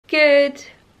Good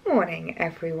morning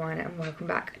everyone and welcome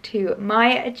back to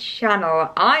my channel.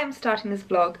 I am starting this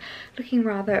vlog looking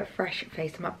rather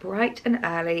fresh-faced. I'm up bright and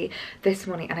early this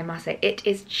morning and I must say it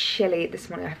is chilly this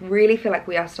morning. I really feel like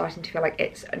we are starting to feel like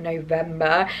it's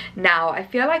November now. I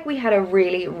feel like we had a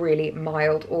really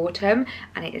mild autumn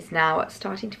and it is now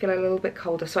starting to feel a little bit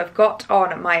colder. So I've got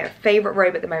on my favourite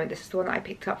robe at the moment. This is the one that I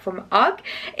picked up from UGG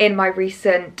in my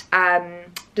recent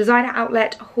designer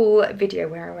outlet haul video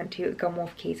where I went to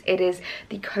Gunwharf Quays. It is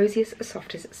the coziest,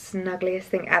 softest, snuggliest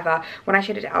thing ever. When I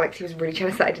showed it to Alex, he was really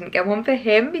jealous that I didn't get one for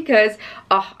him because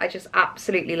I just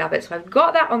absolutely love it. So I've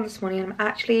got that on this morning and I'm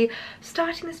actually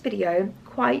starting this video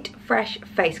quite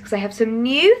fresh-faced because I have some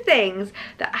new things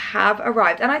that have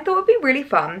arrived and I thought it would be really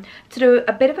fun to do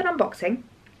a bit of an unboxing,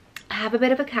 have a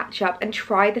bit of a catch up and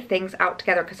try the things out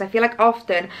together, because I feel like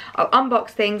often I'll unbox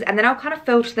things and then I'll kind of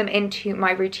filter them into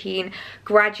my routine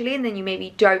gradually, and then you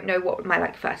maybe don't know what my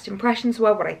like first impressions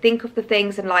were, what I think of the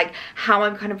things and like how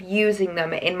I'm kind of using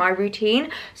them in my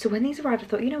routine. So when these arrived I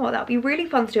thought, you know what, that would be really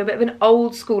fun to do a bit of an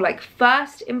old school like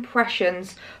first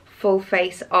impressions full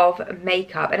face of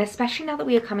makeup. And especially now that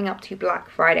we are coming up to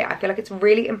Black Friday, I feel like it's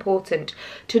really important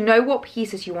to know what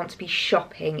pieces you want to be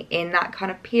shopping in that kind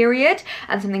of period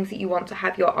and some things that you want to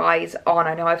have your eyes on.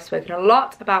 I know I've spoken a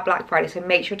lot about Black Friday, so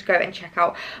make sure to go and check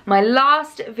out my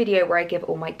last video where I give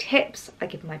all my tips, I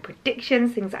give my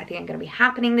predictions, things that I think are going to be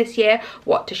happening this year,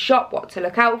 what to shop, what to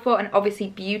look out for, and obviously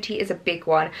beauty is a big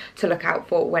one to look out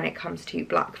for when it comes to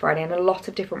Black Friday, and a lot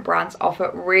of different brands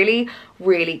offer really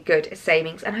good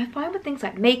savings. And I find with things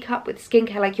like makeup, with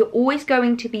skincare, like you're always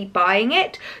going to be buying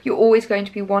it, you're always going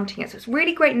to be wanting it, so it's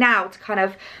really great now to kind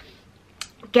of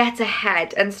get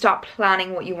ahead and start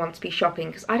planning what you want to be shopping.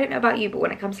 Because I don't know about you, but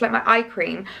when it comes to like my eye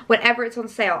cream, whenever it's on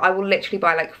sale I will literally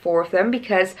buy like 4 of them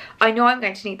because I know I'm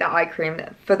going to need that eye cream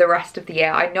for the rest of the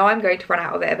year. I know I'm going to run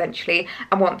out of it eventually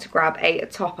and want to grab a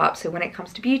top up. So when it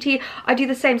comes to beauty I do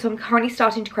the same. So I'm currently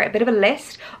starting to create a bit of a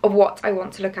list of what I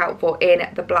want to look out for in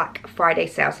the Black Friday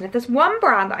sales. And if there's one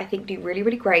brand that I think do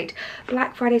really great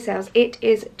Black Friday sales, it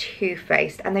is Too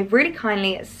Faced, and they've really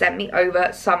kindly sent me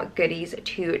over some goodies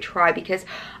to try because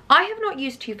I have not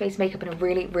used Too Faced makeup in a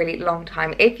really long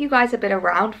time. If you guys have been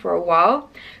around for a while,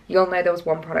 you'll know there was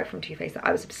one product from Too Faced that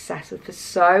I was obsessed with for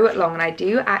so long, and I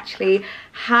do actually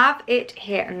have it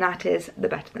here, and that is the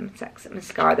Better Than Sex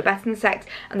mascara. The Better Than Sex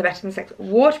and the Better Than Sex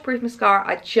waterproof mascara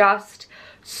are just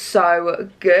so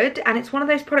good, and it's one of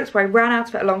those products where I ran out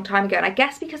of it a long time ago, and I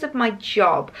guess because of my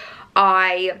job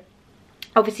I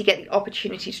obviously get the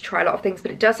opportunity to try a lot of things,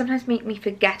 but it does sometimes make me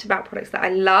forget about products that I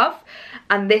love,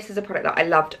 and this is a product that I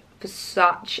loved for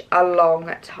such a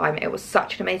long time. It was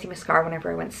such an amazing mascara.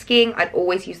 Whenever I went skiing I'd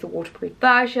always use the waterproof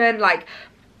version. Like,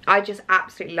 I just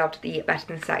absolutely loved the Better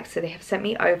Than Sex. So they have sent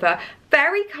me over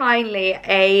very kindly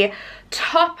a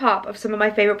top up of some of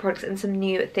my favourite products and some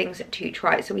new things to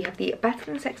try. So we have the Better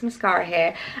Than Sex mascara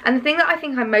here, and the thing that I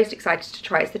think I'm most excited to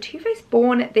try is the Too Faced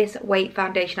Born This Way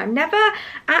foundation. I've never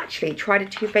actually tried a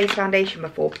Too Faced foundation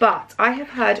before, but I have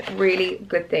heard really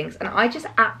good things and I just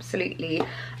absolutely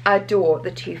adore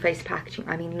the Too Faced packaging.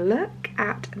 I mean, look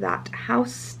at that, how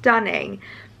stunning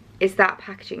is that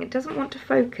packaging. It doesn't want to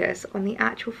focus on the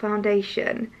actual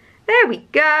foundation. There we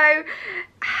go.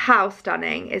 How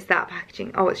stunning is that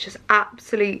packaging? Oh, it's just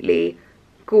absolutely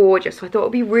gorgeous. So I thought it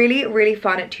would be really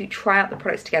fun to try out the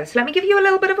products together. So let me give you a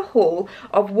little bit of a haul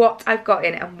of what I've got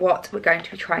in and what we're going to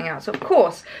be trying out. So of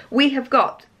course we have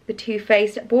got the Too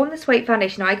Faced Born This Way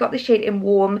foundation. Now, I got the shade in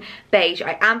warm beige.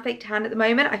 I am fake tanned at the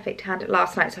moment. I fake tanned it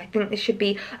last night, so I think this should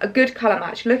be a good colour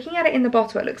match. Looking at it in the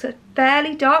bottle, it looks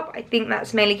fairly dark. I think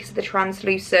that's mainly because of the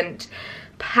translucent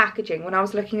packaging. When I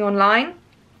was looking online,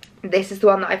 this is the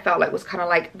one that I felt like was kind of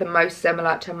like the most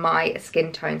similar to my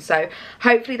skin tone, so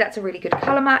hopefully that's a really good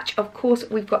colour match. Of course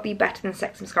we've got the Better Than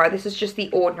Sex mascara. This is just the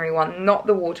ordinary one, not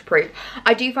the waterproof.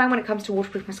 I do find when it comes to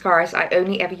waterproof mascaras I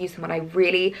only ever use them when I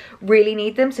really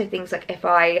need them. So things like if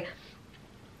I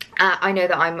know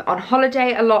that I'm on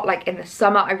holiday a lot, like in the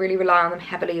summer I really rely on them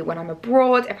heavily when I'm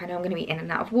abroad. If I know I'm going to be in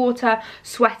and out of water,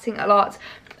 sweating a lot,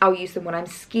 I'll use them when I'm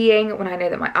skiing, when I know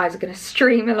that my eyes are going to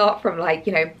stream a lot from, like,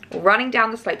 you know, running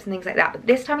down the slopes and things like that. But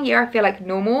this time of year I feel like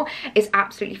normal is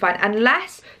absolutely fine,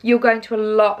 unless you're going to a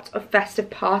lot of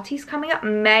festive parties coming up.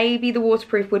 Maybe the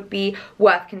waterproof would be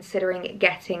worth considering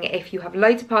getting if you have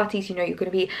loads of parties, you know you're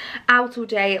going to be out all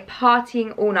day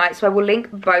partying all night. So I will link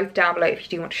both down below if you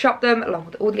do want to shop them, along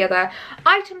with all the other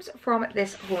items from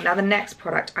this haul. Now the next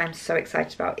product I'm so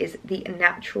excited about is the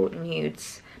Natural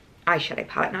Nudes eyeshadow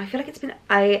palette. Now I feel like it's been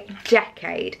a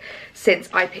decade since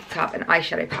I picked up an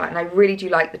eyeshadow palette, and I really do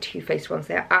like the Too Faced ones.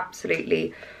 They are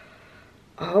absolutely,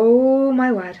 oh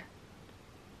my word,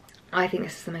 I think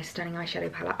this is the most stunning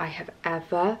eyeshadow palette I have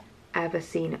ever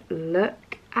seen.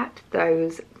 Look at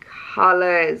those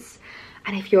colours.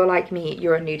 And if you're like me,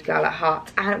 you're a nude girl at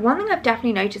heart. And one thing I've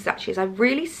definitely noticed actually is I've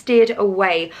really steered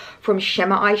away from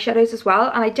shimmer eyeshadows as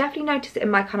well. And I definitely noticed it in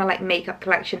my kind of like makeup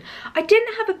collection. I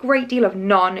didn't have a great deal of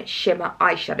non-shimmer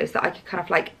eyeshadows that I could kind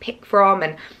of like pick from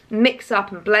and mix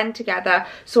up and blend together.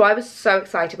 So I was so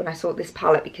excited when I saw this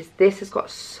palette because this has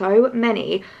got so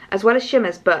many, as well as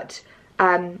shimmers, but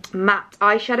matte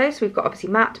eyeshadows. So we've got obviously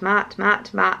matte, matte,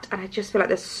 matte, matte, and I just feel like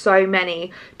there's so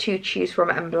many to choose from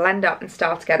and blend up and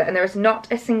style together. And there is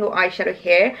not a single eyeshadow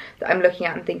here that I'm looking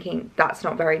at and thinking that's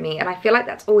not very me. And I feel like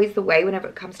that's always the way whenever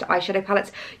it comes to eyeshadow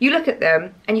palettes. You look at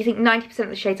them and you think 90% of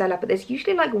the shades I love, but there's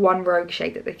usually like one rogue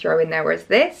shade that they throw in there, whereas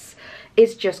this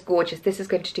is just gorgeous. This is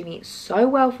going to do me so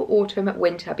well for autumn and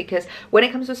winter, because when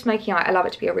it comes to a smoky eye, I love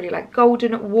it to be a really like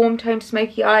golden, warm toned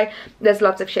smoky eye. There's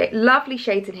lots of lovely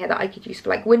shades in here that I could use for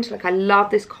like winter. Like I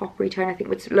love this coppery tone, I think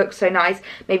would look so nice.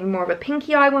 Maybe more of a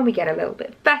pinky eye when we get a little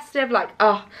bit festive. Like,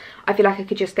 oh, I feel like I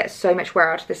could just get so much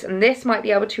wear out of this, and this might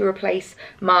be able to replace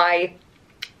my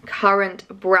current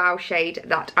brow shade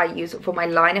that I use for my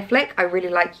liner flick. I really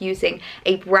like using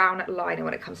a brown liner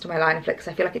when it comes to my liner flick, because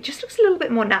I feel like it just looks a little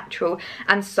bit more natural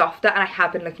and softer. And I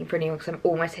have been looking for a new one because I'm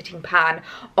almost hitting pan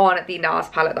on the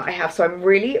NARS palette that I have, so I'm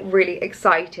really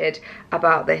excited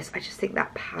about this. I just think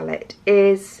that palette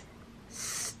is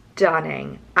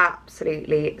stunning,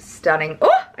 absolutely stunning.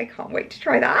 Oh, I can't wait to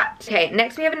try that. Okay,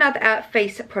 next we have another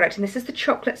face product, and this is the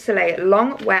Chocolate Soleil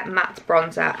Long Wear Matte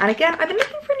Bronzer. And again, I've been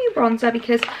looking for a new bronzer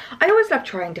because I always love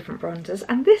trying different bronzers,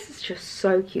 and this is just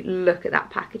so cute. Look at that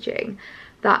packaging.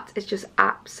 That is just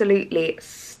absolutely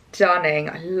stunning.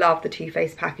 I love the Too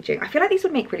Faced packaging. I feel like these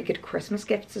would make really good Christmas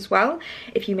gifts as well,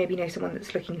 if you maybe know someone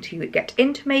that's looking to get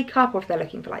into makeup, or if they're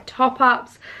looking for like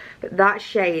top-ups. But that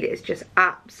shade is just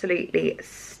absolutely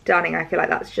stunning. I feel like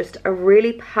that's just a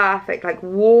really perfect, like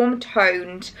warm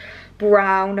toned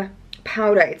brown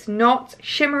powder. It's not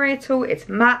shimmery at all, it's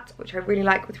matte, which I really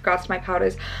like with regards to my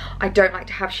powders. I don't like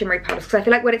to have shimmery powders because I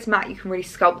feel like when it's matte you can really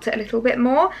sculpt it a little bit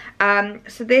more.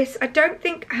 So this I don't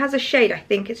think has a shade. I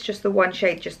think it's just the one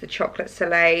shade, just the Chocolate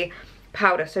Soleil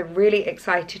powder. So really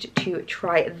excited to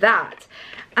try that.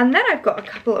 And then I've got a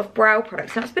couple of brow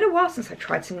products. Now it's been a while since I've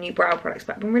tried some new brow products,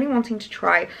 but I've been really wanting to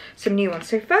try some new ones.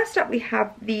 So first up we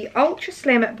have the Ultra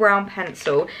Slim Brown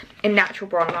Pencil in Natural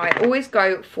Blonde. Now I always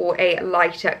go for a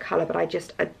lighter colour, but I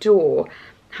just adore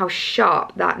how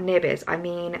sharp that nib is. I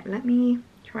mean, let me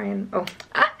try and, oh,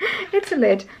 it's a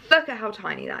lid. Look at how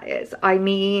tiny that is. I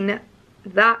mean,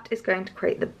 that is going to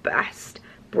create the best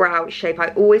brow shape. I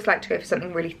always like to go for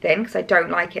something really thin because I don't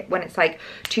like it when it's like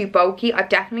too bulky. I've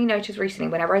definitely noticed recently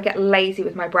whenever I get lazy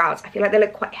with my brows, I feel like they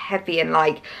look quite heavy and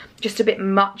like just a bit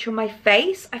much on my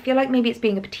face. I feel like maybe it's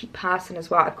being a petite person as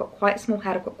well. I've got quite a small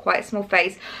head, I've got quite a small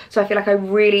face, so I feel like I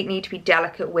really need to be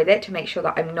delicate with it to make sure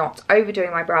that I'm not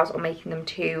overdoing my brows or making them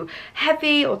too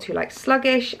heavy or too like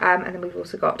sluggish. And then we've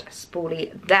also got a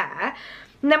spoolie there.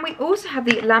 And then we also have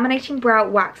the Laminating Brow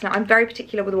Wax. Now I'm very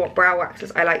particular with what brow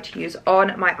waxes I like to use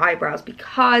on my eyebrows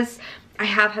because I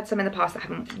have had some in the past that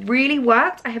haven't really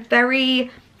worked. I have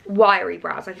very wiry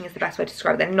brows, I think is the best way to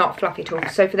describe it. They're not fluffy at all.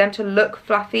 So for them to look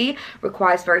fluffy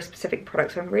requires very specific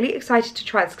products. So I'm really excited to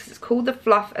try this because it's called the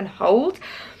Fluff and Hold.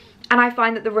 And I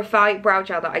find that the Refi brow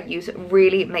gel that I use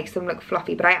really makes them look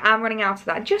fluffy, but I am running out of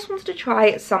that. I just wanted to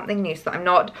try something new so that I'm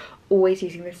not always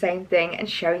using the same thing and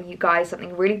showing you guys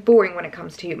something really boring when it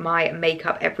comes to my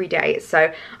makeup every day.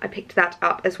 So I picked that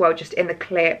up as well, just in the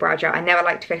clear brow gel. I never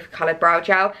like to go for coloured brow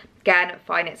gel. Again,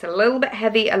 find it's a little bit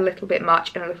heavy, a little bit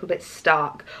much, and a little bit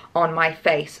stark on my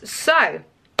face. So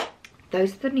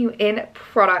those are the new in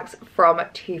products from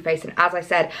Too Faced, and as I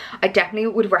said, I definitely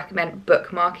would recommend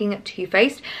bookmarking Too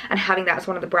Faced and having that as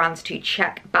one of the brands to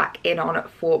check back in on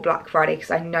for Black Friday,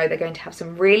 because I know they're going to have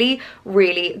some really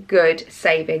good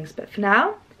savings. But for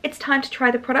now, it's time to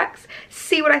try the products,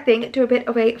 see what I think, do a bit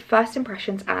of a first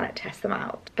impressions and test them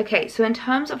out. Okay, so in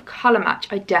terms of colour match,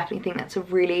 I definitely think that's a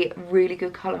really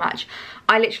good colour match.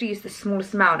 I literally used the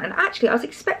smallest amount, and actually I was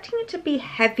expecting it to be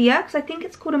heavier because I think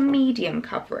it's called a medium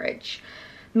coverage.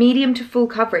 Medium to full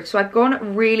coverage. So I've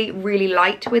gone really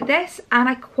light with this, and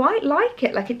I quite like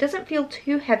it. Like, it doesn't feel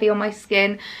too heavy on my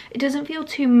skin. It doesn't feel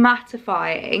too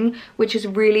mattifying, which is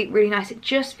really nice. It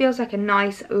just feels like a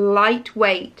nice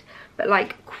lightweight, but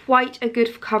like quite a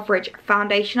good coverage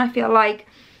foundation. I feel like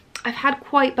I've had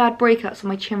quite bad breakouts on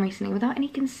my chin recently without any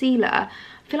concealer.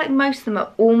 I feel like most of them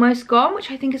are almost gone, which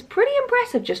I think is pretty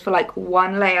impressive just for like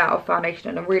one layer of foundation,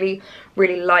 and a really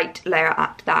light layer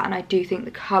at that. And I do think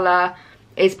the colour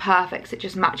is perfect, so it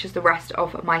just matches the rest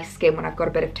of my skin when I've got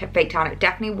a bit of fake tan. It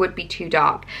definitely would be too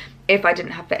dark if I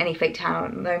didn't have any fake tan on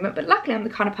at the moment, but luckily I'm the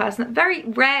kind of person that very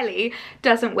rarely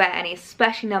doesn't wear any,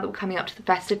 especially now that we're coming up to the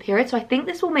festive period. So I think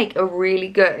this will make a really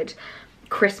good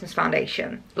Christmas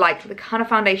foundation, like the kind of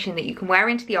foundation that you can wear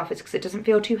into the office because it doesn't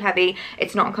feel too heavy,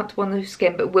 it's not uncomfortable on the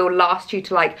skin, but will last you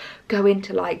to like go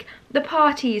into like the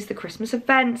parties, the Christmas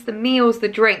events, the meals, the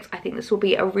drinks. I think this will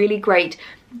be a really great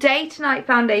day to night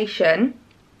foundation.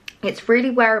 It's really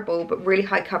wearable but really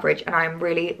high coverage, and I'm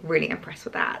really impressed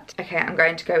with that. Okay, I'm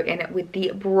going to go in with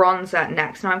the bronzer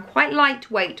next. Now I'm quite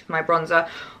lightweight with my bronzer.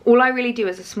 All I really do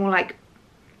is a small, like,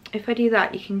 if I do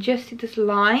that, you can just see this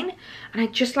line, and I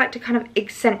just like to kind of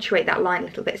accentuate that line a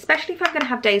little bit, especially if I'm going to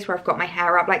have days where I've got my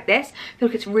hair up like this. I feel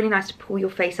like it's really nice to pull your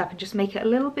face up and just make it a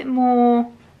little bit more,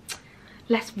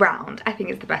 less round, I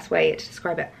think is the best way to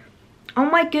describe it. Oh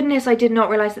my goodness, I did not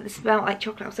realise that this smelled like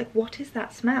chocolate. I was like, what is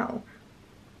that smell?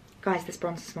 Guys, this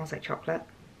bronzer smells like chocolate.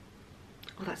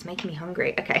 Oh, that's making me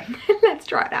hungry. Okay, let's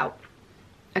try it out.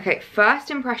 Okay,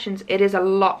 first impressions, it is a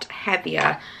lot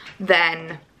heavier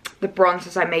than the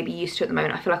bronzers I may be used to at the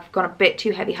moment. I feel like I've gone a bit too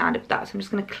heavy-handed with that, so I'm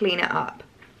just going to clean it up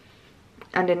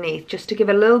underneath just to give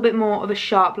a little bit more of a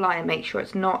sharp line and make sure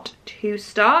it's not too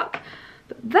stark.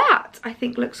 But that, I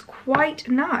think, looks quite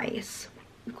nice.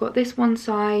 We've got this one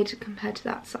side compared to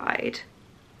that side.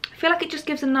 I feel like it just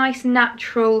gives a nice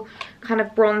natural kind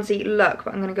of bronzy look,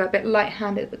 but I'm going to go a bit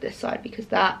light-handed with this side because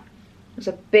that was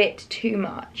a bit too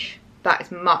much. That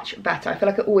is much better. I feel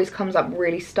like it always comes up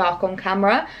really stark on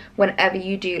camera whenever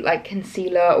you do like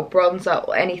concealer or bronzer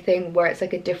or anything where it's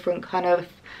like a different kind of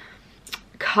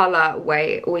colour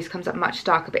way. It always comes up much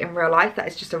starker, but in real life that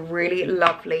is just a really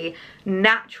lovely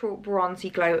natural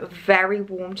bronzy glow, very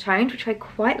warm toned, which I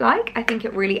quite like. I think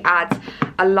it really adds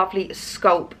a lovely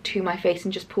sculpt to my face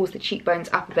and just pulls the cheekbones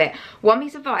up a bit. One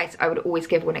piece of advice I would always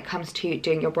give when it comes to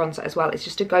doing your bronzer as well is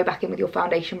just to go back in with your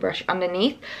foundation brush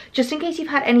underneath, just in case you've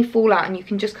had any fallout, and you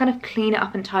can just kind of clean it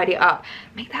up and tidy it up,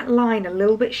 make that line a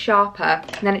little bit sharper,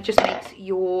 and then it just makes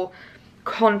your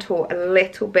contour a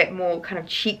little bit more kind of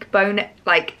cheekbone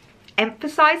like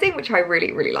emphasizing, which I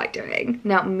really like doing.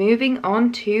 Now moving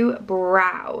on to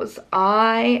brows,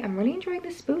 I am really enjoying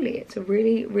this spoolie. It's a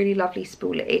really lovely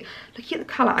spoolie. Looking at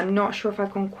the color, I'm not sure if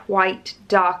I've gone quite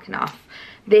dark enough.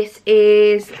 This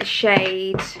is a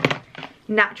shade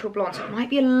Natural Blonde, so it might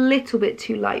be a little bit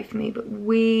too light for me, but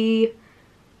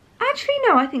actually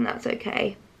no, I think that's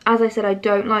okay. As I said, I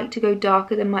don't like to go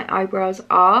darker than my eyebrows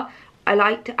are. I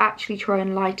like to actually try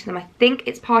and lighten them. I think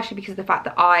it's partially because of the fact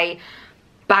that I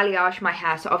balayage my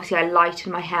hair, so obviously I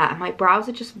lighten my hair, and my brows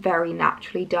are just very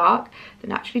naturally dark. They're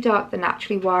naturally dark, they're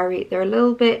naturally wiry, they're a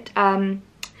little bit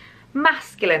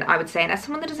masculine, I would say, and as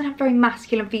someone that doesn't have very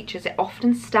masculine features, it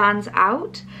often stands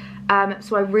out.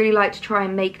 So I really like to try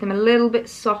and make them a little bit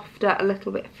softer, a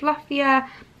little bit fluffier,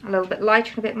 a little bit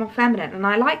lighter and a bit more feminine, and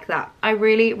I like that. I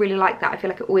really like that. I feel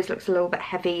like it always looks a little bit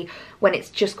heavy when it's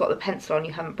just got the pencil on,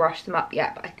 you haven't brushed them up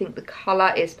yet, but I think the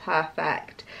colour is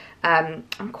perfect.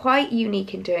 I'm quite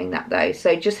unique in doing that though,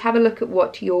 so just have a look at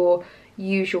what your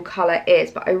usual colour is,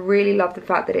 but I really love the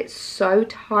fact that it's so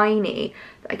tiny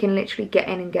that I can literally get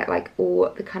in and get like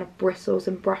all the kind of bristles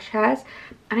and brush hairs,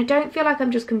 and I don't feel like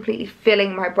I'm just completely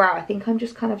filling my brow. I think I'm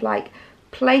just kind of like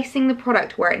placing the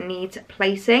product where it needs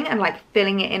placing and like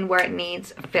filling it in where it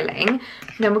needs filling. And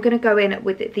then we're going to go in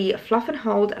with the Fluff and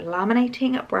Hold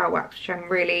Laminating Brow Wax, which I'm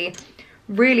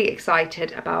really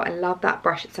excited about. I love that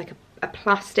brush. It's like a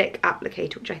plastic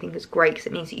applicator, which I think is great because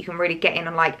it means that you can really get in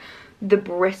on like the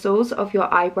bristles of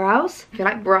your eyebrows. I feel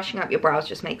like brushing up your brows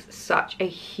just makes such a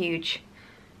huge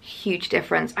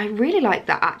difference. I really like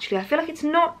that actually. I feel like it's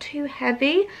not too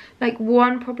heavy. Like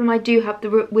one problem I do have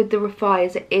with the Refy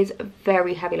is it is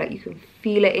very heavy. Like you can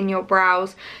feel it in your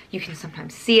brows. You can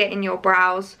sometimes see it in your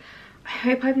brows. I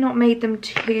hope I've not made them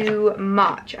too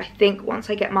much. I think once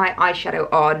I get my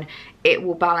eyeshadow on, it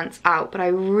will balance out. But I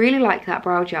really like that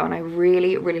brow gel, and I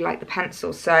really like the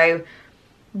pencil. So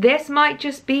this might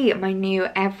just be my new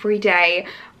everyday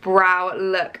brow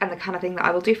look and the kind of thing that I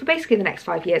will do for basically the next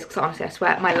 5 years, because honestly I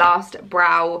swear my last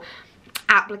brow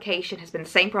application has been the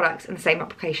same products and the same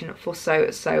application for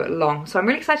so long. So I'm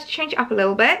really excited to change it up a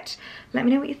little bit. Let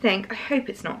me know what you think. I hope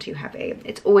it's not too heavy.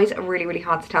 It's always really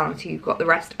hard to tell until you've got the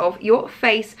rest of your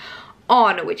face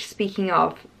on, which, speaking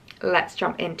of, let's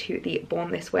jump into the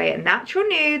Born This Way Natural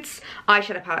Nudes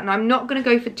eyeshadow palette. And I'm not going to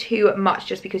go for too much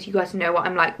just because you guys know what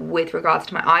I'm like with regards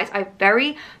to my eyes. I have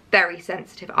very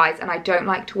sensitive eyes, and I don't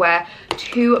like to wear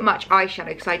too much eyeshadow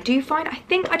because I do find, I don't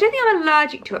think I'm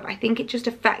allergic to it, but I think it just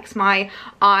affects my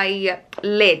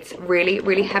eyelids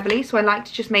really heavily. So I like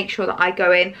to just make sure that I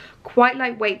go in quite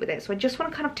lightweight with it. So I just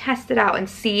want to kind of test it out and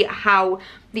see how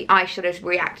the eyeshadows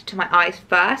react to my eyes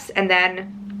first, and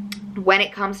then when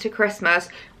it comes to Christmas,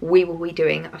 we will be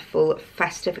doing a full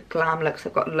festive glam look. So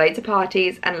I've got loads of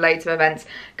parties and loads of events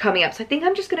coming up. So I think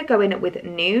I'm just going to go in with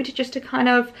nude, just to kind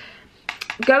of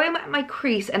go in with my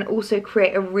crease and also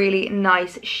create a really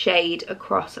nice shade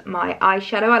across my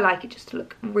eyeshadow. I like it just to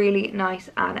look really nice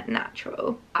and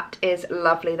natural. That is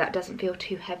lovely. That doesn't feel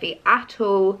too heavy at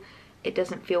all. It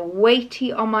doesn't feel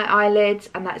weighty on my eyelids,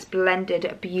 and that's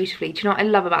blended beautifully. Do you know what I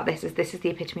love about this? This is the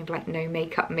epitome of like no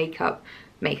makeup.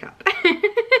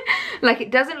 Like,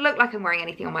 it doesn't look like I'm wearing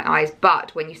anything on my eyes,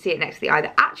 but when you see it next to the eye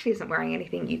that actually isn't wearing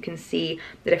anything, you can see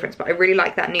the difference. But I really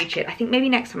like that nude shade. I think maybe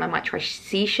next time I might try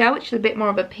Seashell, which is a bit more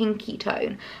of a pinky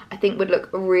tone. I think would look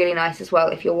really nice as well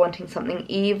if you're wanting something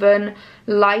even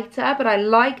lighter. But I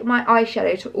like my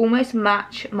eyeshadow to almost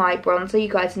match my bronzer. You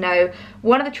guys know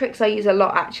one of the tricks I use a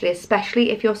lot, actually, especially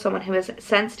if you're someone who has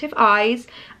sensitive eyes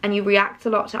and you react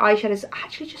a lot to eyeshadows,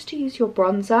 actually just to use your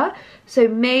bronzer. So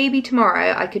maybe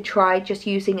tomorrow I could try just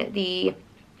using the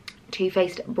Too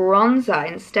Faced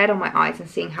bronzer instead on my eyes and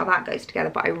seeing how that goes together.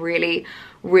 But I really,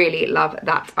 really love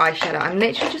that eyeshadow. I'm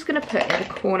literally just going to put in the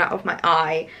corner of my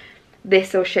eye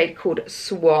this little shade called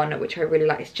Swan, which I really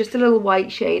like. It's just a little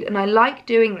white shade, and I like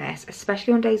doing this,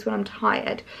 especially on days when I'm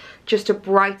tired, just to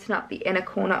brighten up the inner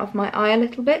corner of my eye a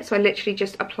little bit. So I literally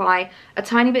just apply a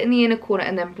tiny bit in the inner corner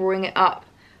and then bring it up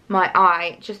my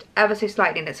eye just ever so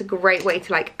slightly, and it's a great way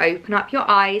to like open up your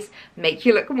eyes, make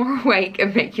you look more awake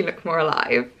and make you look more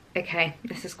alive. Okay,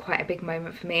 this is quite a big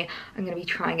moment for me. I'm going to be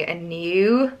trying a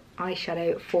new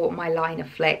eyeshadow for my liner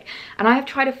flick, and I have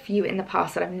tried a few in the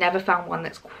past that I've never found one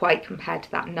that's quite compared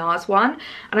to that NARS one,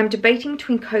 and I'm debating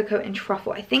between Cocoa and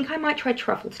Truffle. I think I might try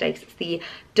Truffle today because it's the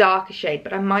darker shade,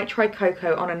 but I might try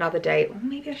Cocoa on another day, or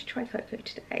maybe I should try Cocoa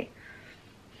today.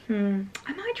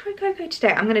 I might try Cocoa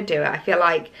today. I'm gonna do it. I feel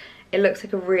like it looks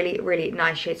like a really, really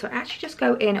nice shade. So I actually just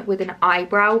go in with an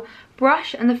eyebrow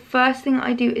brush, and the first thing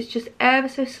I do is just ever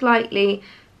so slightly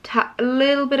tap a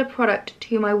little bit of product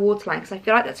to my waterline, because I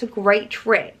feel like that's a great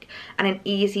trick and an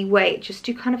easy way just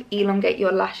to kind of elongate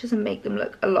your lashes and make them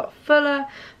look a lot fuller,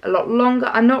 a lot longer.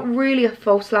 I'm not really a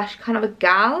false lash kind of a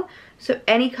gal, so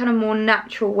any kind of more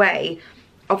natural way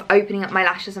of opening up my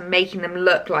lashes and making them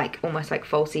look like almost like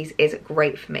falsies is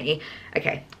great for me.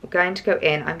 Okay, we're going to go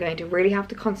in. I'm going to really have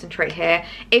to concentrate here.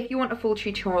 If you want a full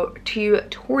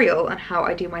tutorial on how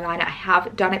I do my liner, I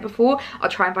have done it before. I'll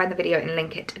try and find the video and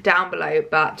link it down below,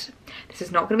 but this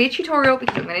is not going to be a tutorial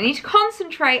because I'm going to need to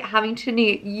concentrate having to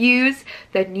use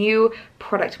the new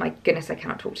product. My goodness, I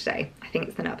cannot talk today. I think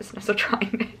it's the nervousness of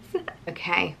trying this.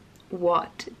 Okay,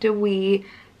 what do we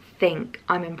think?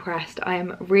 I'm impressed. I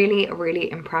am really,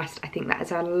 really impressed. I think that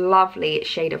is a lovely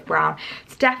shade of brown.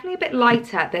 It's definitely a bit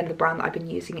lighter than the brown that I've been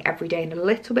using every day and a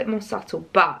little bit more subtle,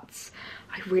 but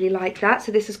I really like that.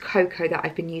 So this is Cocoa that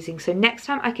I've been using. So next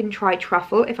time I can try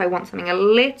Truffle if I want something a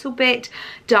little bit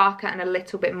darker and a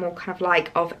little bit more kind of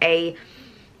like of a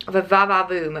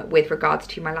va-va-voom with regards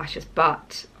to my lashes.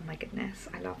 But oh my goodness,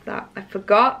 I love that. I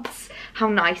forgot how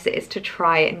nice it is to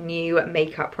try new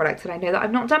makeup products, and I know that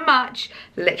I've not done much,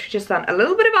 literally just done a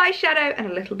little bit of eyeshadow and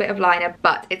a little bit of liner,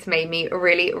 but it's made me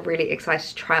really, really excited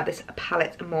to try out this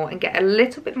palette more and get a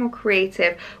little bit more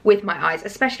creative with my eyes.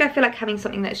 Especially I feel like having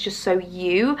something that's just so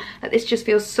you, that this just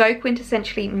feels so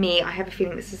quintessentially me. I have a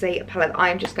feeling this is a palette that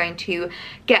I'm just going to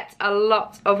get a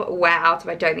lot of wear out of.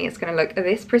 I don't think it's going to look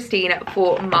this pristine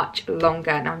for much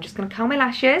longer. Now I'm just going to curl my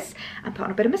lashes and put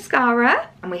on a bit of mascara,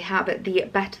 and we have the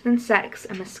Better Than Sex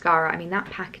mascara. I mean, that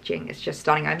packaging is just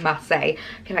stunning, I must say.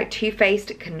 I feel like Too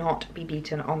Faced cannot be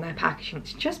beaten on their packaging.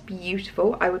 It's just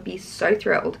beautiful. I would be so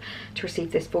thrilled to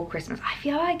receive this for Christmas. I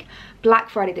feel like Black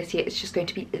Friday this year is just going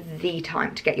to be the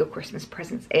time to get your Christmas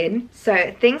presents in.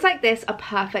 So things like this are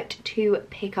perfect to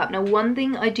pick up. Now, one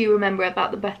thing I do remember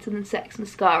about the Better Than Sex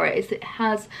mascara is that it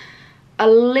has a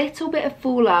little bit of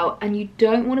fallout, and you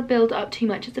don't want to build up too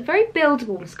much. It's a very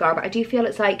buildable mascara, but I do feel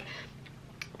it's like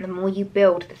the more you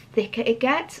build, the thicker it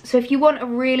gets. So if you want a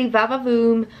really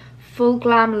va-va-voom, full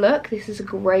glam look, this is a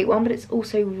great one, but it's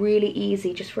also really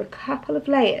easy just for a couple of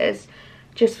layers,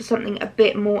 just for something a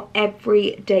bit more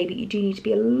everyday. But you do need to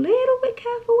be a little bit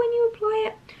careful when you apply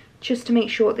it, just to make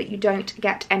sure that you don't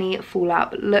get any fallout.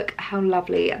 But look how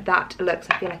lovely that looks.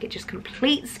 I feel like it just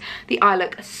completes the eye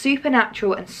look. Super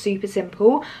natural and super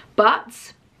simple,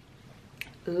 but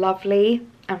lovely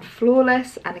and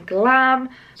flawless and glam.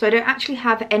 So I don't actually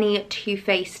have any Too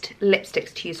Faced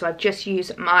lipsticks to use, so I've just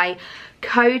used my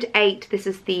Code 8. This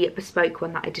is the bespoke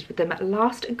one that I did with them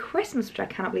last Christmas, which I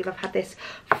cannot believe I've had this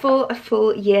for a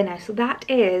full year now. So that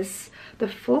is the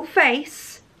full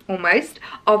face almost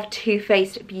of Too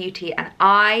Faced Beauty, and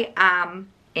I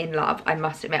am in love. I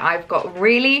must admit, I've got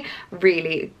really,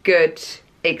 really good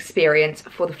experience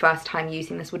for the first time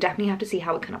using this. We'll definitely have to see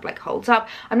how it kind of like holds up.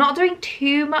 I'm not doing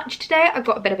too much today. I've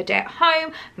got a bit of a day at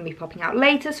home. I'm gonna be popping out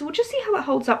later, so we'll just see how it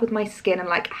holds up with my skin and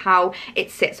like how it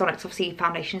sits on it. So obviously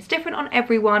foundation is different on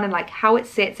everyone, and like how it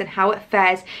sits and how it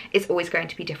fares is always going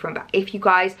to be different. But if you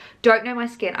guys don't know my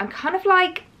skin, I'm kind of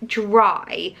like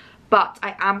dry, but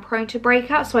I am prone to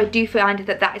breakouts, so I do find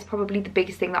that that is probably the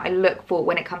biggest thing that I look for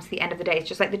when it comes to the end of the day. It's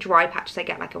just like the dry patches I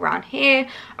get like around here,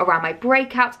 around my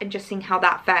breakouts, and just seeing how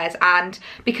that fares. And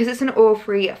because it's an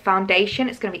oil-free foundation,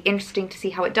 it's going to be interesting to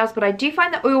see how it does. But I do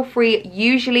find that oil-free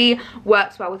usually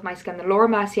works well with my skin. The Laura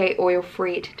Mercier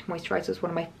oil-free tinted moisturizer is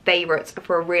one of my favorites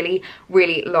for a really,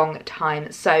 really long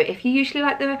time. So if you usually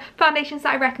like the foundations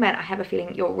that I recommend, I have a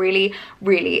feeling you're really,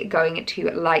 really going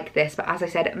to like this. But as I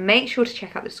said, make sure to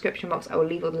check out the description box. I will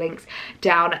leave all the links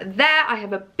down there. I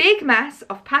have a big mess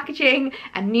of packaging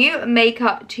and new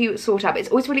makeup to sort out. It's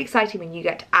always really exciting when you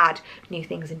get to add new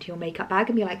things into your makeup bag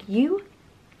and be like, you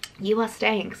are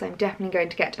staying, because I'm definitely going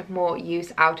to get more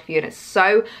use out of you. And it's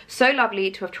so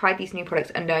lovely to have tried these new products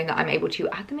and knowing that I'm able to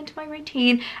add them into my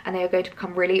routine, and they are going to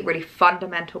become really, really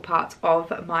fundamental parts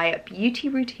of my beauty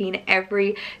routine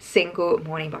every single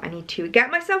morning. But I need to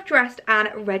get myself dressed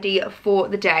and ready for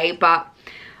the day, but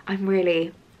I'm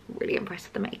really impressed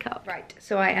with the makeup. Right,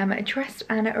 so I am dressed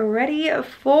and ready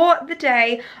for the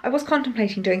day. I was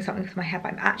contemplating doing something with my hair,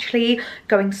 but I'm actually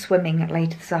going swimming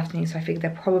later this afternoon, so I figured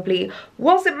there probably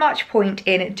wasn't much point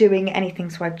in doing anything,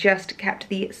 so I've just kept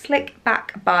the slick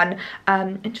back bun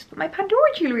and just put my Pandora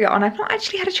jewellery on. I've not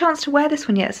actually had a chance to wear this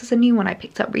one yet. This is a new one I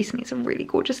picked up recently. It's a really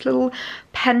gorgeous little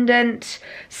pendant,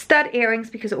 stud earrings,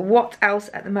 because what else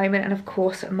at the moment, and of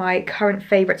course my current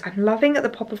favourites. I'm loving the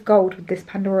pop of gold with this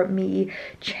Pandora Me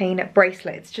chain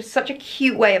bracelet. It's just such a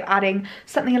cute way of adding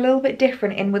something a little bit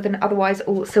different in with an otherwise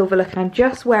all silver look. And I'm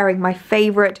just wearing my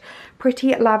favourite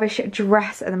pretty lavish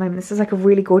dress at the moment. This is like a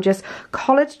really gorgeous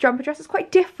collared jumper dress. It's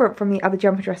quite different from the other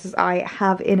jumper dresses I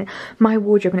have in my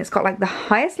wardrobe, and it's got like the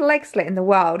highest leg slit in the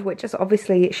world, which is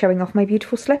obviously showing off my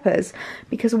beautiful slippers,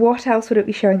 because what else would it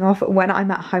be showing off when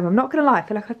I'm at home? I'm not gonna lie, I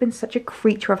feel like I've been such a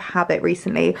creature of habit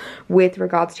recently with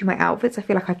regards to my outfits. I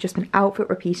feel like I've just been outfit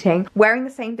repeating, wearing the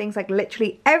same things like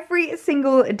literally every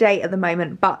single day at the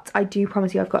moment. But I do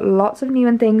promise you I've got lots of new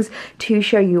and things to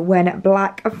show you when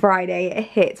Black Friday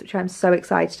hits, which I'm so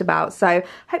excited about. So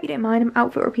hope you don't mind. I'm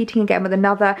outfit repeating again with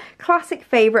another classic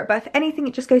favourite, but if anything,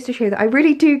 it just goes to show that I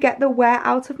really do get the wear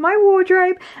out of my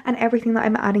wardrobe, and everything that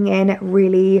I'm adding in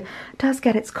really does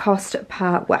get its cost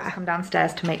per wear. I come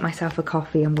downstairs to make myself a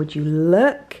coffee, and would you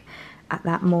look at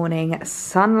that morning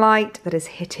sunlight that is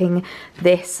hitting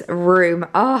this room.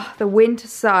 Oh, the winter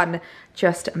sun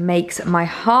just makes my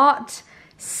heart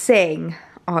sing.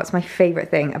 Oh, it's my favourite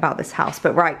thing about this house.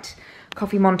 But right,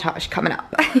 coffee montage coming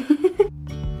up.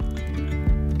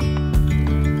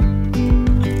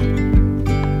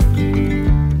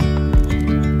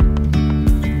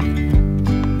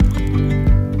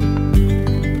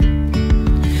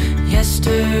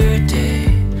 Yesterday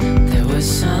there was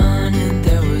sun and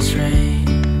there was rain,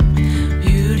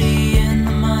 beauty in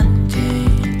the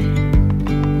mundane.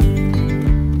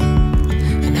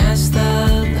 And as the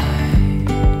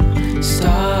light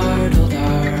startled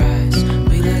our eyes,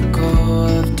 we let go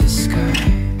of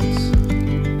disguise.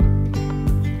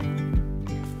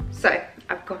 So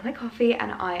I've got my coffee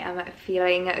and I am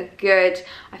feeling good.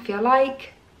 I feel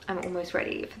like I'm almost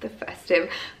ready for the festive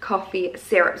coffee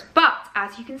syrups. But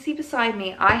as you can see beside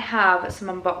me, I have some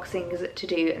unboxings to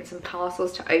do and some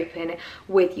parcels to open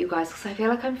with you guys, because I feel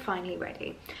like I'm finally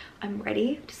ready. I'm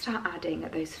ready to start adding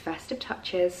those festive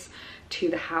touches to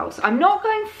the house. I'm not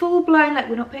going full blown, like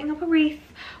we're not putting up a wreath,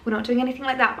 we're not doing anything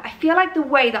like that, but I feel like the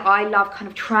way that I love kind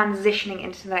of transitioning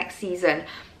into the next season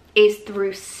is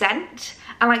through scent,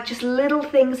 and like just little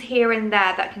things here and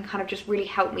there that can kind of just really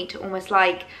help me to almost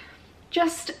like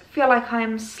just feel like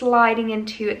I'm sliding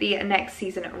into the next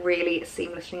season really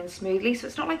seamlessly and smoothly. So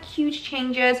it's not like huge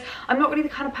changes. I'm not really the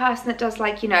kind of person that does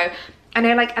like, you know, I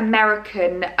know like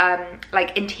American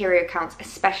like interior accounts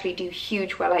especially do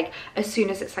huge, where like as soon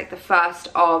as it's like the 1st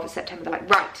of September, they're like,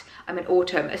 right, I'm in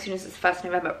autumn. As soon as it's 1st of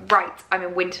November, right, I'm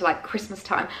in winter, like Christmas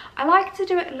time. I like to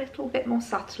do it a little bit more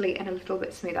subtly and a little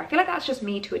bit smoother. I feel like that's just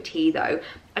me to a T though.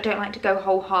 I don't like to go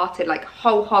wholehearted, like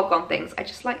whole hog on things. I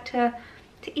just like to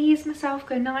ease myself,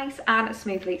 go nice and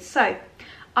smoothly. So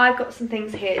I've got some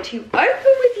things here to open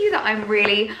with you that I'm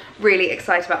really, really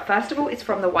excited about. First of all, it's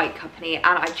from The White Company, and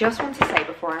I just want to say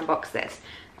before I unbox this,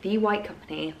 The White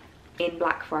Company in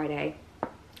Black Friday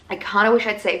I kind of wish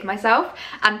I'd saved myself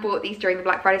and bought these during the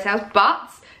Black Friday sales,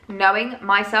 but knowing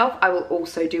myself, I will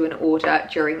also do an order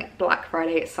during Black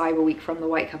Friday, Cyber Week from the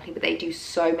White Company, but they do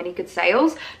so many good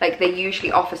sales. Like, they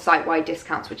usually offer site-wide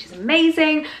discounts, which is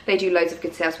amazing. They do loads of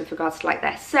good sales with regards to like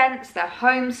their scents, their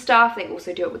home stuff. They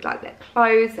also do it with like their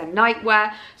clothes, their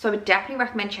nightwear. So I would definitely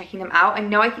recommend checking them out. I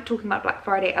know I keep talking about Black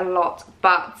Friday a lot,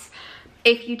 but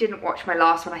if you didn't watch my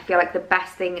last one, I feel like the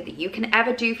best thing that you can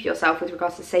ever do for yourself with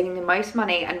regards to saving the most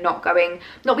money and not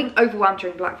being overwhelmed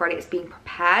during Black Friday is being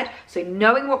prepared. So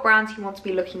knowing what brands you want to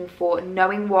be looking for,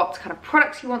 knowing what kind of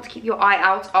products you want to keep your eye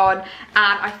out on, and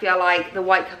I feel like the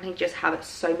White Company just have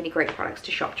so many great products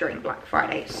to shop during Black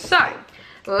Friday. So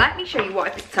let me show you what I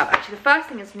picked up. Actually, the first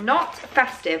thing is not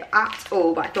festive at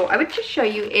all, but I thought I would just show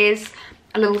you is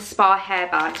a little spa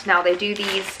hairband. Now they do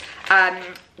these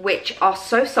which are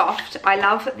so soft. I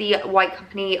love the White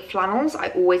Company flannels. I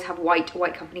always have White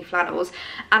Company flannels,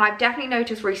 and I've definitely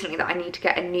noticed recently that I need to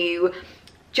get a new,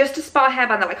 just a spa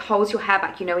hairband that like holds your hair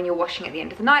back, you know, when you're washing at the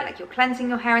end of the night, like you're cleansing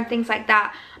your hair and things like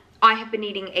that. I have been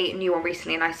needing a new one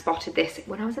recently, and I spotted this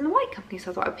when I was in the White Company,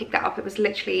 so I thought I'd pick that up. It was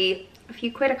literally a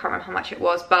few quid, I can't remember how much it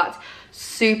was, but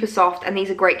super soft. And these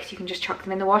are great because you can just chuck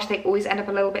them in the wash. They always end up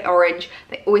a little bit orange,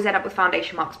 they always end up with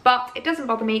foundation marks, but it doesn't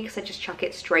bother me because I just chuck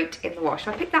it straight in the wash.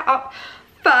 So I picked that up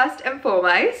first and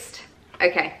foremost.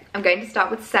 Okay, I'm going to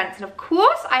start with scents, and of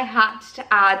course I had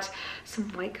to add some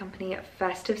White Company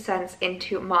festive scents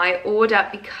into my order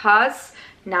because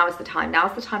now is the time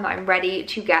that I'm ready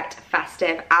to get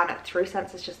festive, and through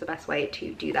scents is just the best way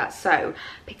to do that. So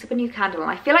picked up a new candle, and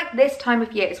I feel like this time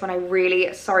of year is when I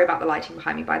really, sorry about the lighting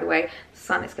behind me by the way, the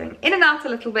sun is going in and out a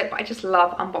little bit, but I just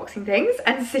love unboxing things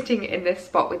and sitting in this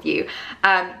spot with you.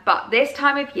 But this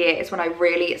time of year is when I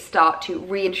really start to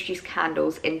reintroduce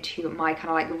candles into my kind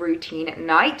of like routine at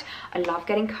night. I love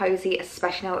getting cozy,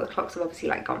 especially now that the clocks have obviously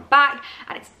like gone back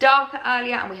and it's darker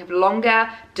earlier and we have longer,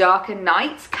 darker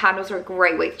nights. Candles are a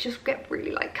great way to just get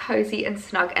really like cozy and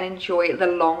snug and enjoy the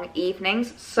long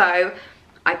evenings. So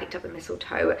I picked up a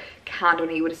mistletoe candle,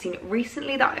 and you would have seen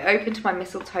recently that I opened my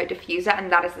mistletoe diffuser,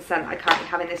 and that is the scent I currently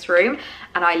have in this room,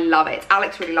 and I love it.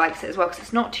 Alex really likes it as well because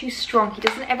it's not too strong. He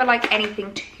doesn't ever like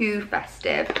anything too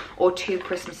festive or too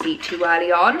Christmassy too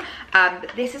early on, but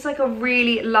this is like a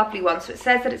really lovely one. So it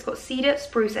says that it's got cedar,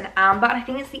 spruce and amber, and I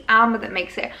think it's the amber that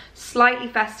makes it slightly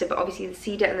festive, but obviously the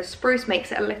cedar and the spruce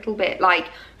makes it a little bit like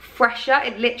fresher.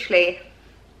 It literally,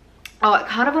 oh, it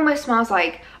kind of almost smells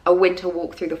like a winter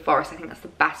walk through the forest. I think that's the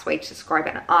best way to describe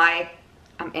it, and I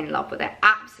am in love with it,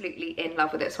 absolutely in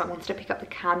love with it. So I wanted to pick up the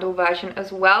candle version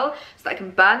as well so that I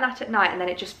can burn that at night, and then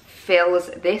it just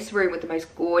fills this room with the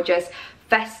most gorgeous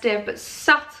festive but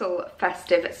subtle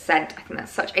festive scent. I think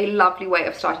that's such a lovely way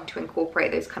of starting to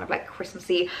incorporate those kind of like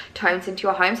Christmassy tones into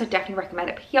your home. So I definitely recommend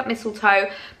it. Picking up mistletoe,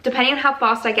 depending on how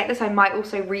fast I get this, I might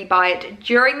also rebuy it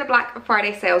during the Black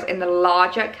Friday sales in the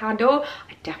larger candle.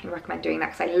 I definitely recommend doing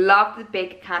that because I love the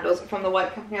big candles from the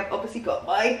White Company. I've obviously got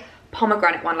my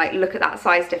pomegranate one, like look at that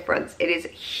size difference, it is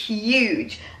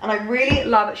huge, and I really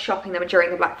love shopping them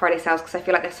during the Black Friday sales because I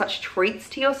feel like they're such treats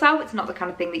to yourself. It's not the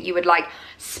kind of thing that you would like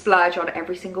splurge on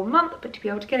every single month, but to be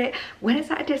able to get it when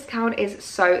it's at a discount is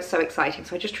so exciting.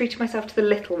 So I just treated myself to the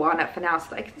little one for now so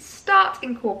that I can start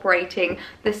incorporating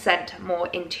the scent more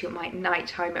into my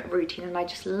nighttime routine, and I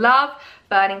just love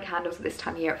burning candles at this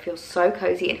time of year. It feels so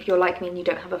cozy, and if you're like me and you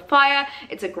don't have a fire,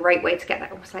 it's a great way to get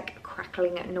that almost like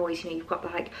crackling noise. You know, you've got the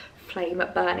like flame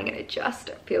burning and it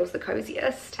just feels the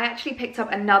coziest. I actually picked up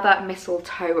another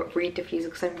mistletoe reed diffuser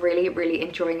because I'm really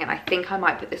enjoying it. I think I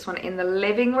might put this one in the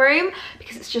living room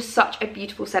because it's just such a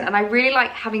beautiful scent, and I really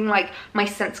like having like my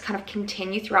scents kind of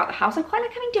continue throughout the house. I quite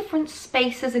like having different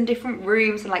spaces and different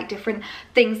rooms and like different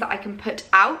things that I can put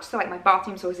out. So like my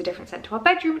bathroom's always a different scent to our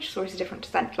bedroom, which is always a different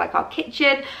scent to like our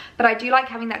kitchen, but I do like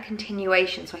having that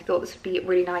continuation. So I thought this would be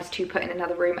really nice to put in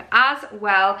another room as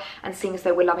well, and seeing as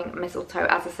though we're loving mistletoe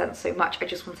as a scent so much, I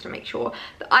just wanted to make sure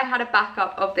that I had a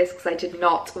backup of this because I did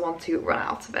not want to run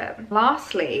out of it.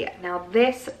 Lastly, now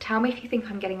this, tell me if you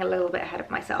think I'm getting a little bit ahead of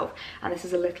myself and this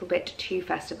is a little bit too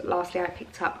festive, but lastly I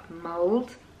picked up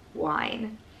mulled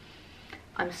wine.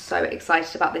 I'm so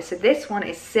excited about this. So this one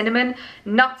is cinnamon,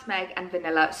 nutmeg and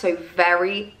vanilla, so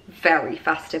very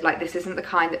festive. Like this isn't the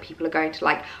kind that people are going to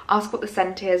like ask what the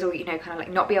scent is, or you know, kind of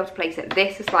like not be able to place it.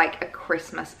 This is like a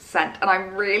Christmas scent, and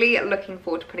I'm really looking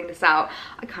forward to putting this out.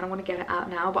 I kind of want to get it out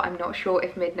now, but I'm not sure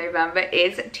if mid-November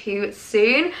is too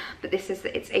soon. But this is,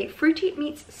 it's a fruity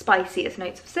meets spicy. It's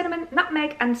notes of cinnamon,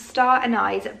 nutmeg and star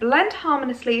anise blend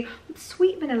harmoniously with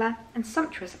sweet vanilla and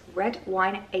sumptuous red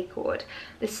wine accord.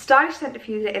 This stylish scent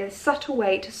diffuser in a subtle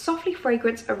way to softly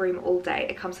fragrance a room all day.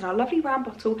 It comes in our lovely round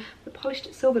bottle with a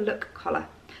polished silver look collar.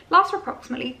 Lasts for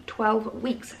approximately 12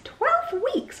 weeks. 12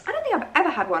 weeks? I don't think I've ever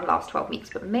had one last 12 weeks,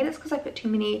 but maybe it's because I put too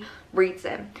many reeds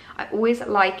in. I always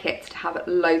like it to have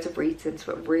loads of reeds in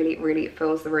so it really, really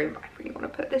fills the room. But I really want to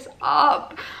put this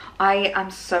up. I am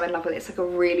so in love with it. It's like a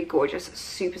really gorgeous,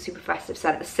 super, super festive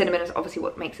scent. The cinnamon is obviously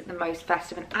what makes it the most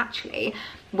festive. And actually,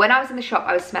 when I was in the shop,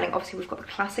 I was smelling, obviously we've got the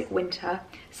classic winter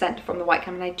scent from the White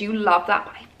Camel, and I do love that,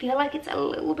 but I feel like it's a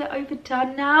little bit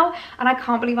overdone now. And I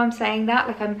can't believe I'm saying that,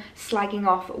 like I'm slagging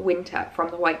off winter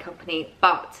from the White Company,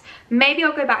 but maybe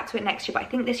I'll go back to it next year. But I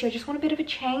think this year I just want a bit of a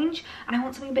change and I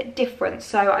want something a bit different.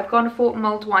 So I've gone for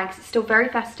mulled wine because it's still very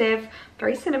festive,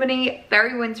 very cinnamony,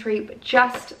 very wintry, but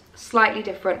just slightly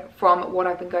different from what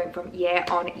I've been going from year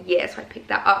on year. So I picked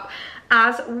that up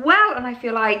as well, and I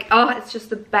feel like, oh, it's just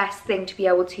the best thing to be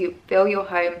able to fill your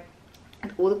home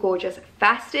with all the gorgeous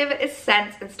festive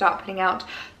scents and start putting out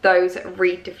those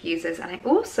reed diffusers. And I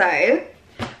also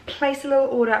place a little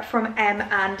order from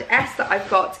M&S that I've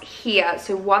got here.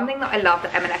 So one thing that I love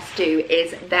that M&S do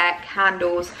is their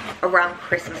candles around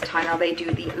Christmas time. Now they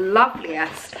do the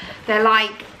loveliest. They're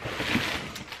like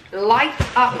light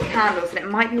up candles, and it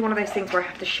might be one of those things where I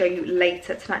have to show you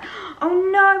later tonight. Oh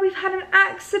no, we've had an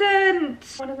accident.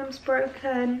 One of them's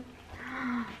broken.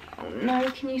 Oh no,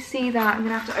 can you see that? I'm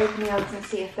gonna have to open the others and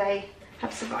see if they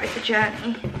have survived the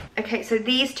journey. Okay, so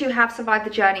these two have survived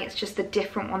the journey. It's just the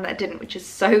different one that didn't, which is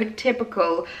so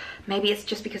typical. Maybe it's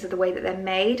just because of the way that they're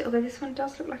made, although this one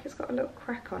does look like it's got a little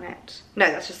crack on it. No,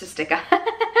 that's just a sticker.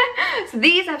 So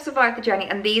these have survived the journey,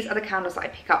 and these are the candles that I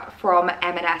pick up from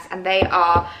M&S, and they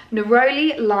are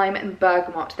Neroli, Lime and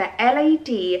Bergamot. They're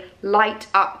LED light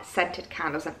up scented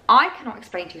candles, and I cannot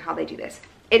explain to you how they do this.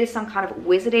 It is some kind of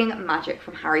wizarding magic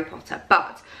from Harry Potter,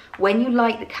 but when you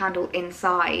light the candle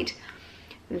inside,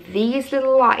 these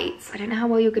little lights, I don't know how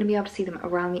well you're going to be able to see them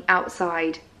around the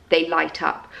outside, they light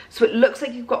up. So it looks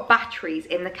like you've got batteries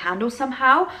in the candle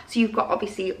somehow. So you've got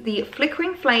obviously the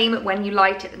flickering flame when you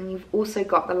light it, and you've also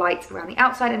got the lights around the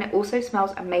outside, and it also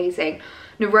smells amazing.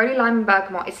 Neroli, Lime and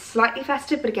Bergamot is slightly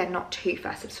festive, but again, not too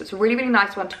festive. So it's a really, really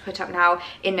nice one to put up now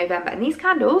in November. And these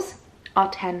candles are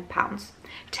 £10.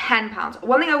 £10.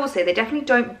 One thing I will say, they definitely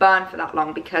don't burn for that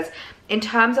long, because in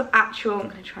terms of actual, I'm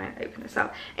going to try and open this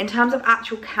up, in terms of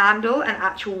actual candle and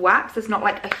actual wax, there's not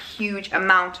like a huge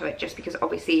amount of it, just because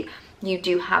obviously you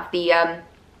do have the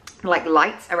like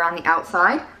lights around the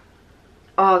outside.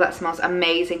 Oh, that smells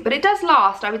amazing. But it does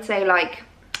last, I would say, like,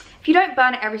 if you don't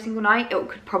burn it every single night, it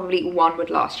could probably, one would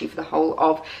last you for the whole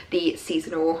of the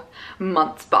seasonal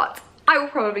months. But I will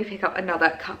probably pick up another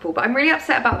couple, but I'm really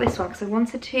upset about this one because I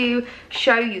wanted to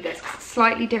show you this because it's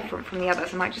slightly different from the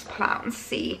others. I might just pull out and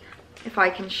see if I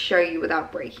can show you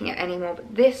without breaking it anymore.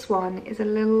 But this one is a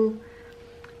little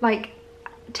like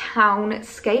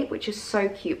townscape, which is so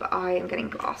cute, but I am getting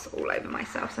glass all over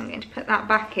myself, so I'm going to put that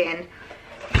back in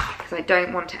because I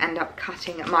don't want to end up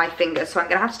cutting my fingers. So I'm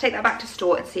gonna have to take that back to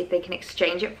store and see if they can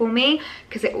exchange it for me,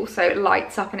 because it also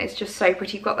lights up and it's just so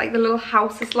pretty. You've got like the little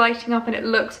houses lighting up and it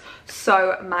looks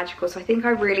so magical. So I think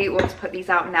I really want to put these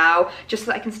out now, just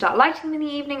so that I can start lighting them in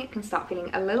the evening. It can start feeling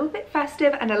a little bit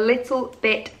festive and a little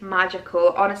bit magical.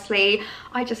 Honestly,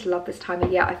 I just love this time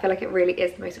of year. I feel like it really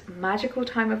is the most magical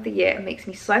time of the year. It makes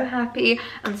me so happy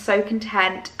and so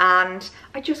content, and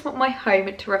I just want my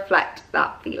home to reflect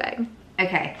that feeling.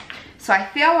 Okay, so I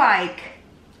feel like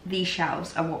these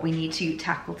shelves are what we need to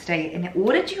tackle today in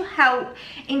order to help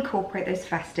incorporate those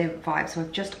festive vibes. So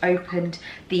I've just opened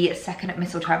the second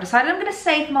mistletoe. I've decided I'm going to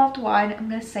save mulled wine. I'm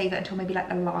going to save it until maybe like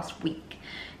the last week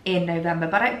in November.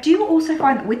 But I do also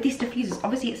find that with these diffusers,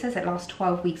 obviously it says it lasts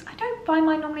 12 weeks. I don't find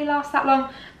mine normally last that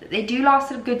long, but they do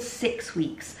last a good 6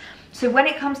 weeks. So when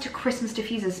it comes to Christmas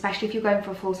diffusers, especially if you're going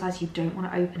for a full size, you don't want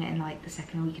to open it in like the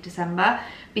second week of December,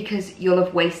 because you'll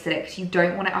have wasted it, because you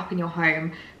don't want it up in your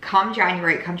home. Come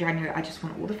January, I just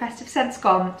want all the festive scents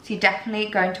gone. So you're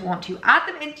definitely going to want to add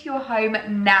them into your home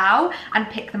now and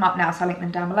pick them up now. So I'll link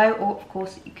them down below, or of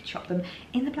course you could shop them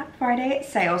in the Black Friday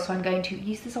sale. So I'm going to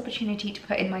use this opportunity to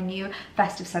put in my new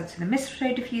festive scents in the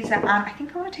mistletoe diffuser, and I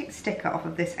think I want to take the sticker off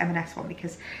of this M&S one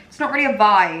because it's not really a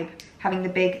vibe having the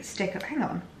big sticker. Hang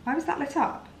on, why was that lit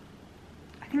up?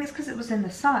 I think it's because it was in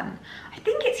the sun. I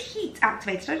think it's heat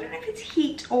activated. I don't know if it's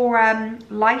heat or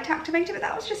light activated, but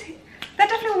that was just, that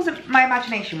definitely wasn't my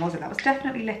imagination, was it? That was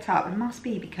definitely lit up. It must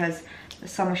be because the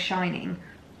sun was shining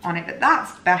on it, but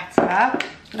that's better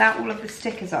without all of the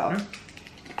stickers on.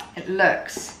 It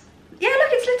looks, yeah, look,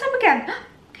 it's lit up again.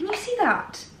 Can you see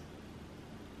that?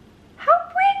 How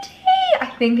pretty!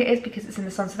 I think it is because it's in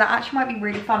the sun, so that actually might be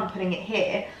really fun putting it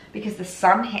here, because the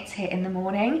sun hits here in the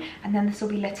morning, and then this will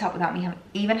be lit up without me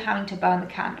even having to burn the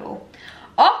candle.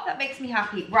 Oh, that makes me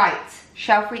happy. Right,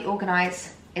 shelf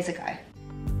reorganize is a go.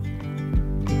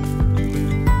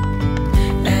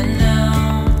 And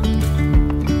now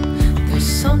there's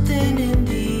something in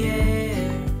the air.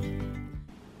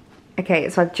 Okay,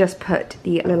 so I've just put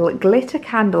the little glitter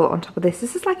candle on top of this.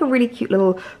 This is like a really cute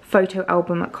little photo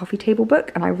album coffee table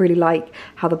book, and I really like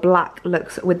how the black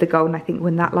looks with the gold, and I think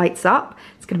when that lights up,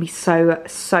 it's gonna be so,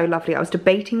 so lovely. I was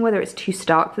debating whether it's too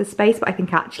stark for the space, but I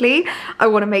think actually I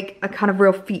wanna make a kind of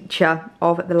real feature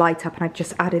of the light up, and I've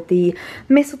just added the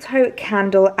mistletoe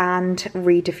candle and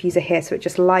reed diffuser here, so it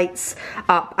just lights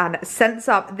up and scents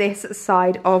up this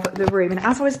side of the room. And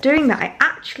as I was doing that, I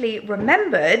actually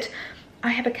remembered I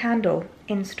have a candle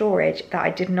in storage that I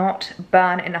did not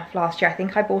burn enough last year. I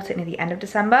think I bought it near the end of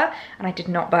December and I did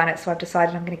not burn it, so I've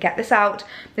decided I'm gonna get this out.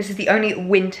 This is the only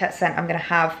winter scent I'm gonna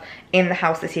have in the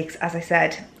house this year, because as I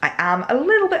said, I am a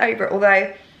little bit over it,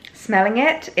 although smelling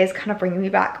it is kind of bringing me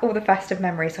back all the festive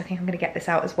memories, so I think I'm gonna get this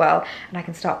out as well, and I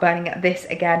can start burning this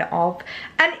again of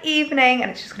an evening, and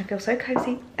it's just gonna feel so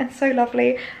cozy and so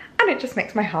lovely, and it just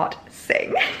makes my heart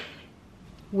sing.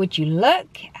 Would you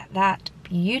look at that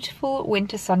beautiful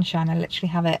winter sunshine? I literally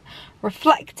have it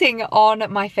reflecting on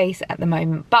my face at the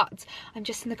moment, but I'm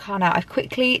just in the car now. I've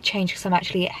quickly changed because I'm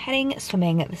actually heading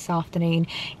swimming this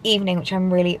evening, which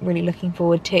I'm really, really looking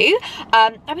forward to.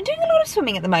 I've been doing a lot of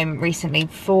swimming at the moment recently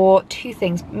for two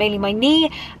things, mainly my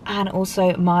knee and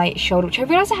also my shoulder, which I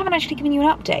realised I haven't actually given you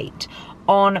an update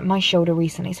on my shoulder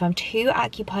recently. So I'm 2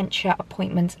 acupuncture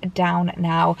appointments down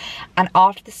now, and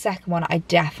after the second one I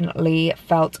definitely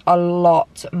felt a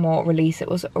lot more release. It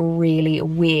was really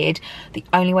weird. The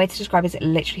only way to describe it is it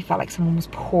literally felt like someone was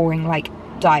pouring like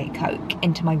Diet Coke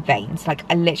into my veins. Like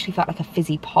I literally felt like a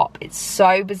fizzy pop. It's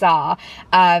so bizarre.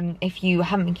 If you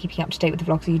haven't been keeping up to date with the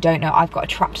vlogs or you don't know, I've got a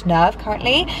trapped nerve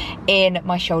currently in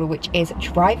my shoulder, which is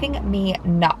driving me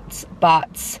nuts,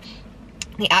 but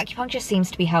the acupuncture seems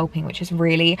to be helping, which is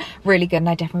really, really good. And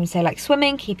I definitely would say like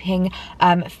swimming, keeping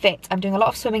fit. I'm doing a lot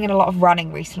of swimming and a lot of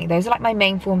running recently. Those are like my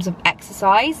main forms of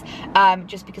exercise,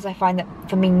 just because I find that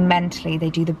for me mentally,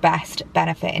 they do the best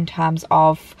benefit in terms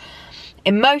of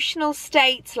emotional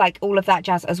states, like all of that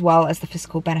jazz, as well as the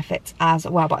physical benefits as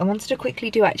well. But I wanted to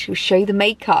quickly show you the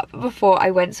makeup before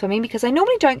I went swimming, because I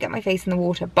normally don't get my face in the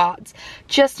water, but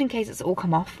just in case it's all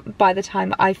come off by the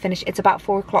time I finish, it's about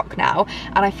 4 o'clock now,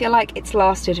 and I feel like it's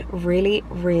lasted really,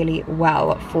 really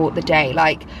well for the day.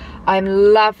 Like I'm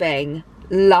loving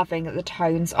the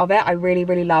tones of it. I really,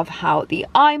 really love how the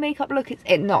eye makeup look. It's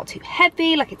not too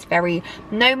heavy, like it's very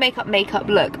no makeup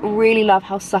look. Really love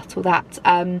how subtle that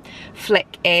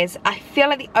flick is. I feel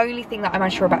like the only thing that I'm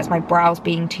unsure about is my brows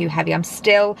being too heavy. I'm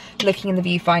still looking in the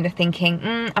viewfinder thinking,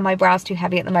 are my brows too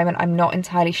heavy at the moment? I'm not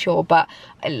entirely sure, but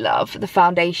I love the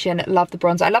foundation, love the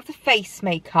bronzer, I love the face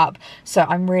makeup, so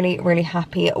I'm really, really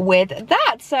happy with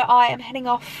that. So I am heading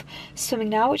off swimming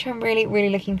now, which I'm really, really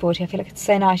looking forward to. I feel like it's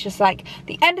so nice, just like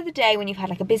the end of the day when you've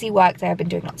had like a busy work day. I've been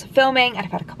doing lots of filming and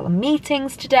I've had a couple of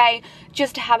meetings today,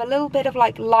 just to have a little bit of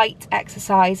like light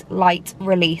exercise, light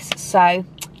release. So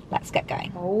let's get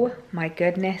going. Oh my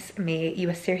goodness me, you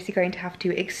are seriously going to have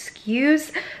to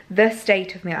excuse the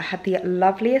state of me. I had the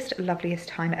loveliest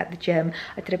time at the gym.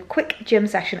 I did a quick gym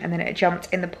session and then I jumped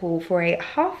in the pool for a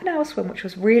half-an-hour swim, which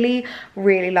was really,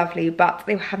 really lovely, but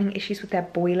they were having issues with their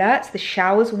boiler, so the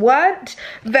showers weren't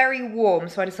very warm,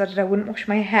 so I decided I wouldn't wash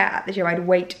my hair at the gym. I'd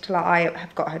wait till I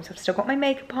have got home. So I've still got my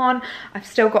makeup on, I've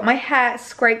still got my hair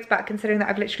scraped back, considering that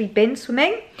I've literally been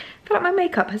swimming. I feel like my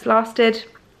makeup has lasted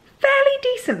fairly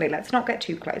decently. Let's not get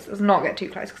too close. Let's not get too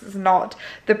close, because it's not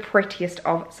the prettiest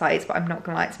of sights, but I'm not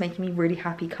gonna lie, it's making me really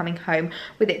happy coming home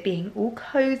with it being all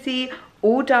cozy,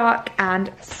 all dark,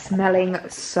 and smelling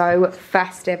so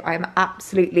festive. I am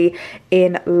absolutely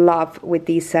in love with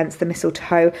these scents. The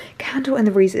mistletoe candle and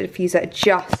the reed diffuser are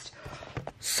just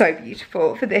so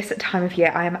beautiful for this time of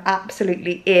year. I am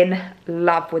absolutely in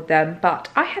love with them, but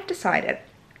I have decided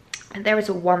and there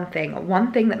is one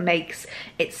thing that makes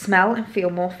it smell and feel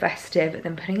more festive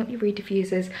than putting up your reed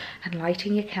diffusers and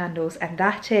lighting your candles, and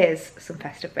that is some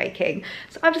festive baking.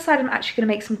 So I've decided I'm actually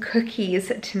gonna make some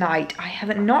cookies tonight. I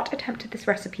have not attempted this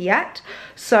recipe yet,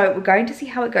 so we're going to see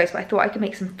how it goes, but I thought I could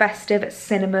make some festive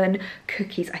cinnamon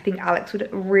cookies. I think Alex would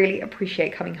really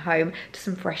appreciate coming home to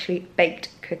some freshly baked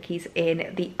cookies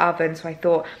in the oven, so I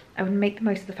thought I would make the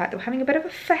most of the fact that we're having a bit of a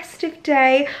festive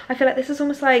day. I feel like this is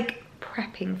almost like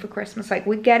prepping for Christmas, like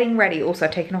we're getting ready. Also,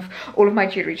 I've taken off all of my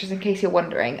jewelry just in case you're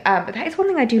wondering, but that is one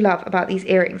thing I do love about these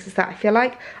earrings, is that I feel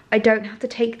like I don't have to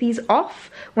take these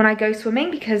off when I go swimming,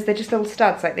 because they're just little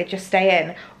studs, like they just stay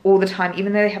in all the time,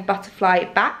 even though they have butterfly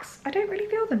backs. I don't really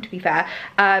feel them, to be fair,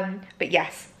 but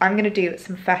yes, I'm gonna do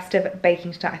some festive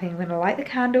baking tonight. I think I'm gonna light the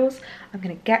candles, I'm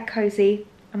gonna get cozy,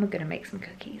 and we're gonna make some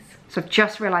cookies. So I've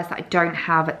just realized that I don't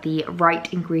have the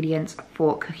right ingredients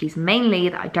for cookies, mainly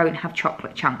that I don't have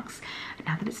chocolate chunks. And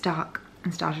now that it's dark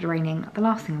and started raining, the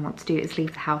last thing I want to do is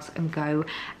leave the house and go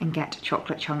and get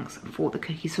chocolate chunks for the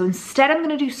cookies. So instead I'm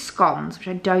gonna do scones, which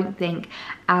I don't think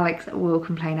Alex will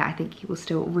complain at. I think he will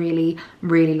still really,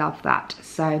 really love that.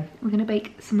 So we're gonna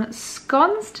bake some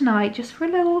scones tonight, just for a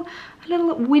little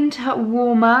winter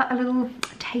warmer, a little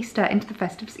taster into the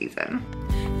festive season.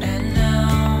 And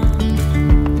now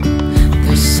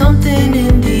there's something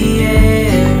in the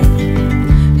air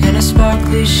and a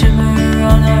sparkly shimmer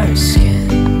on our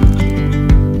skin,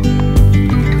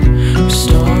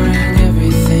 restoring